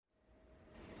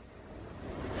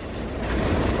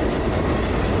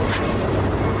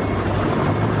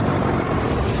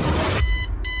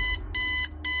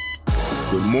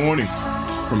morning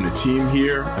from the team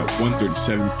here at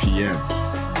 1:37 p.m.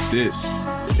 This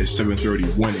is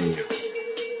 7:31 a.m.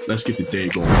 Let's get the day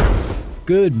going.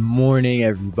 Good morning,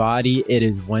 everybody. It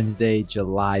is Wednesday,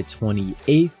 July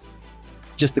 28th.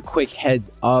 Just a quick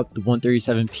heads up, the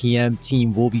 1:37 p.m.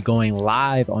 team will be going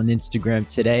live on Instagram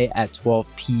today at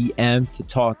 12 p.m. to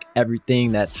talk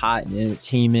everything that's hot in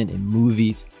entertainment and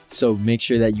movies. So make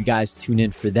sure that you guys tune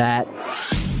in for that.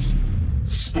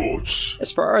 Sports. As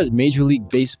far as Major League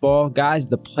Baseball, guys,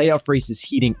 the playoff race is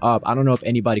heating up. I don't know if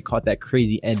anybody caught that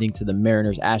crazy ending to the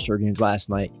Mariners-Astros games last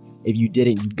night. If you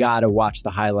didn't, you gotta watch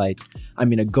the highlights. I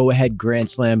mean, a go-ahead grand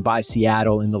slam by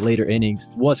Seattle in the later innings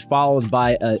was followed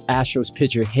by an Astros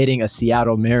pitcher hitting a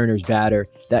Seattle Mariners batter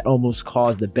that almost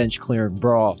caused a bench-clearing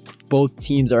brawl. Both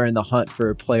teams are in the hunt for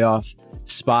a playoff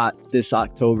spot this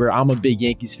October. I'm a big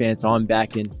Yankees fan, so I'm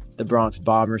backing the Bronx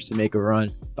Bombers to make a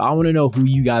run. But I want to know who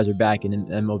you guys are backing in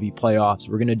the MLB playoffs.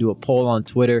 We're going to do a poll on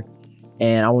Twitter,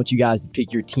 and I want you guys to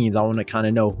pick your teams. I want to kind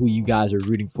of know who you guys are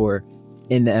rooting for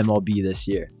in the MLB this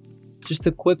year. Just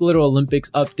a quick little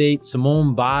Olympics update.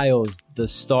 Simone Biles, the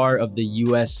star of the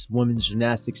U.S. women's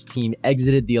gymnastics team,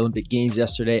 exited the Olympic Games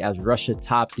yesterday as Russia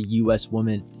topped the U.S.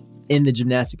 women in the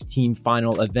gymnastics team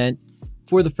final event.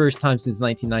 For the first time since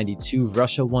 1992,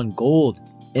 Russia won gold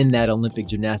in that Olympic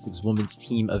gymnastics women's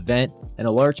team event. And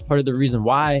a large part of the reason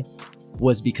why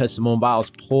was because Simone Biles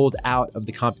pulled out of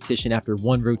the competition after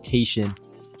one rotation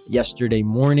yesterday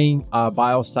morning.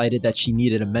 Biles cited that she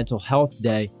needed a mental health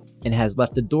day and has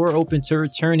left the door open to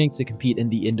returning to compete in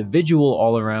the individual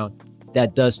all-around.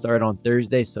 That does start on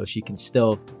Thursday, so she can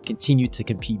still continue to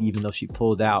compete even though she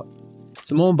pulled out.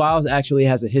 Simone Biles actually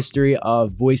has a history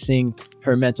of voicing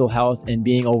her mental health and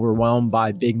being overwhelmed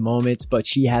by big moments, but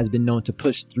she has been known to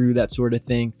push through that sort of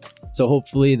thing. So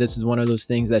hopefully this is one of those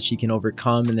things that she can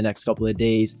overcome in the next couple of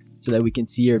days so that we can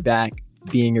see her back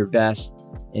being her best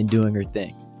and doing her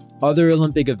thing. Other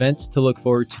Olympic events to look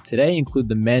forward to today include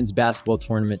the men's basketball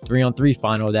tournament 3-on-3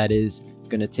 final that is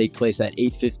going to take place at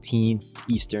 8:15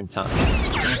 Eastern Time.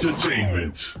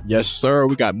 Entertainment. Yes, sir.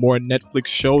 We got more Netflix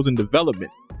shows in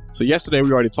development. So yesterday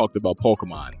we already talked about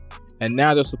Pokemon, and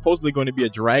now there's supposedly going to be a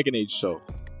Dragon Age show.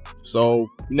 So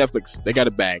Netflix, they got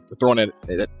a bag. They're throwing at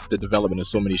the development of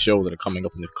so many shows that are coming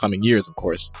up in the coming years, of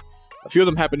course. A few of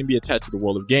them happen to be attached to the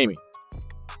world of gaming.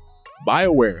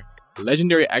 BioWare's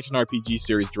legendary action RPG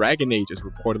series Dragon Age is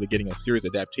reportedly getting a series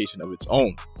adaptation of its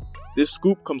own. This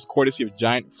scoop comes courtesy of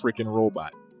Giant Frickin'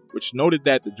 Robot, which noted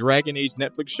that the Dragon Age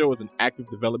Netflix show is in active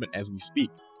development as we speak.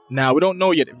 Now, we don't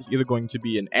know yet if it's either going to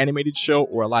be an animated show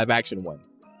or a live-action one.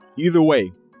 Either way,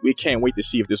 we can't wait to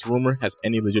see if this rumor has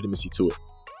any legitimacy to it.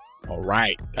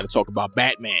 Alright, gotta talk about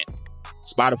Batman.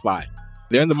 Spotify.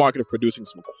 They're in the market of producing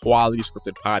some quality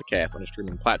scripted podcasts on a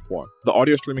streaming platform. The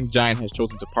audio streaming giant has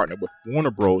chosen to partner with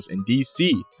Warner Bros. And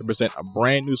DC to present a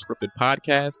brand new scripted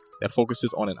podcast that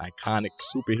focuses on an iconic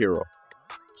superhero.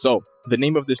 So, the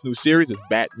name of this new series is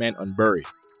Batman Unburied,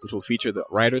 which will feature the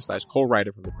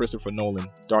writer/co-writer from the Christopher Nolan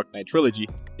Dark Knight trilogy,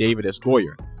 David S.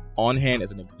 Goyer, on hand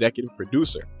as an executive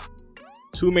producer.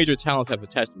 Two major talents have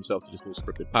attached themselves to this new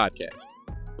scripted podcast.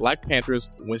 Black Panther's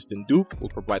Winston Duke will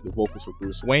provide the vocals for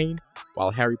Bruce Wayne, while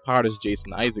Harry Potter's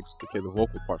Jason Isaacs will play the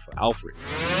vocal part for Alfred.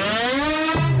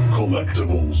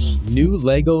 Collectibles. New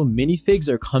Lego minifigs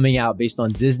are coming out based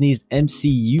on Disney's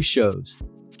MCU shows.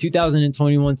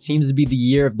 2021 seems to be the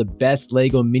year of the best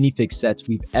Lego minifig sets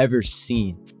we've ever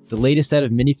seen. The latest set of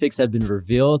minifigs have been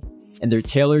revealed, and they're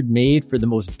tailor-made for the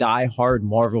most die-hard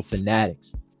Marvel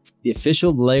fanatics. The official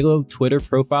Lego Twitter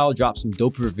profile dropped some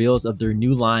dope reveals of their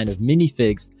new line of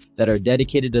minifigs that are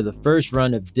dedicated to the first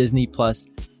run of Disney Plus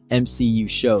MCU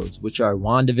shows, which are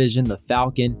WandaVision, The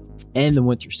Falcon, and The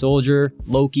Winter Soldier,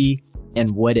 Loki,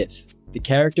 and What If. The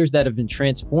characters that have been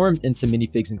transformed into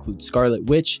minifigs include Scarlet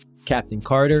Witch, Captain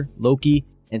Carter, Loki,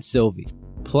 and Sylvie.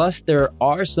 Plus, there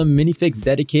are some minifigs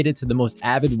dedicated to the most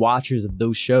avid watchers of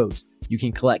those shows. You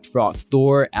can collect Frog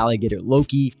Thor, Alligator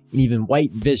Loki, and even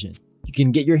White Vision. You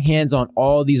can get your hands on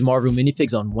all these Marvel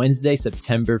minifigs on Wednesday,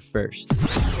 September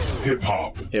 1st.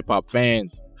 Hip-hop. Hip-hop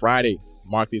fans, Friday,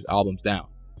 mark these albums down.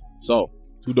 So,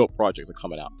 two dope projects are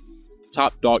coming out.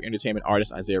 Top Dog Entertainment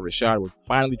artist Isaiah Rashad will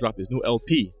finally drop his new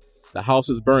LP, The House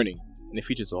is Burning, and it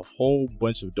features a whole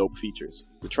bunch of dope features.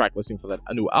 The track listing for that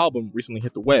new album recently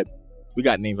hit the web. We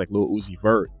got names like Lil Uzi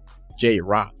Vert,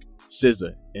 J-Rock,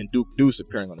 SZA, and Duke Deuce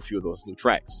appearing on a few of those new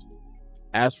tracks.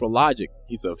 As for Logic,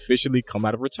 he's officially come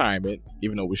out of retirement,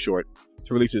 even though it was short,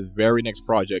 to release his very next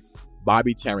project,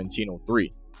 Bobby Tarantino 3.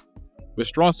 With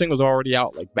strong singles already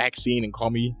out like Vaccine and Call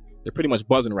Me, they're pretty much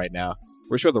buzzing right now.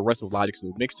 We're sure the rest of Logic's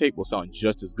new mixtape will sound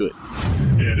just as good.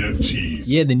 NFTs.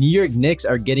 Yeah, the New York Knicks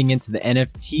are getting into the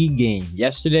NFT game.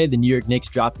 Yesterday, the New York Knicks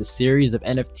dropped a series of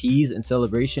NFTs in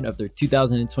celebration of their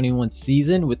 2021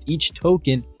 season, with each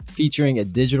token featuring a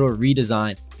digital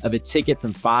redesign of a ticket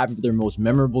from 5 of their most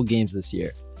memorable games this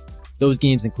year. Those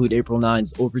games include April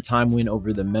 9's overtime win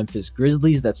over the Memphis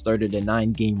Grizzlies that started a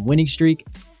 9-game winning streak,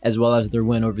 as well as their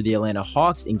win over the Atlanta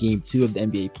Hawks in Game 2 of the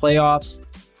NBA playoffs.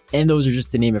 And those are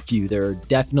just to name a few. There are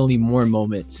definitely more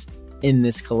moments in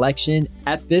this collection.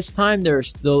 At this time, there are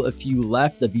still a few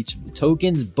left of each of the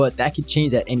tokens, but that could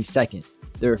change at any second.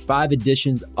 There are 5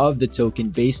 editions of the token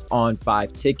based on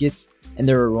 5 tickets, and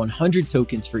there are 100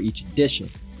 tokens for each edition.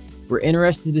 We're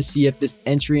interested to see if this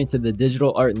entry into the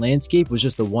digital art landscape was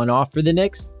just a one-off for the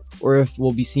Knicks, or if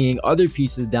we'll be seeing other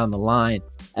pieces down the line,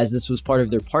 as this was part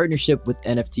of their partnership with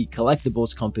NFT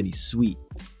collectibles company Sweet.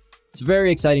 It's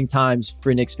very exciting times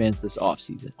for Knicks fans this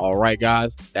offseason. All right,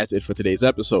 guys, that's it for today's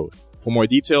episode. For more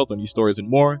details on these stories and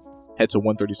more, head to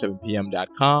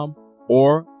 137pm.com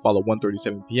or follow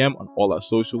 137pm on all our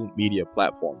social media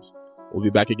platforms. We'll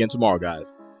be back again tomorrow,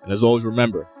 guys. And as always,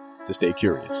 remember to stay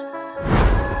curious.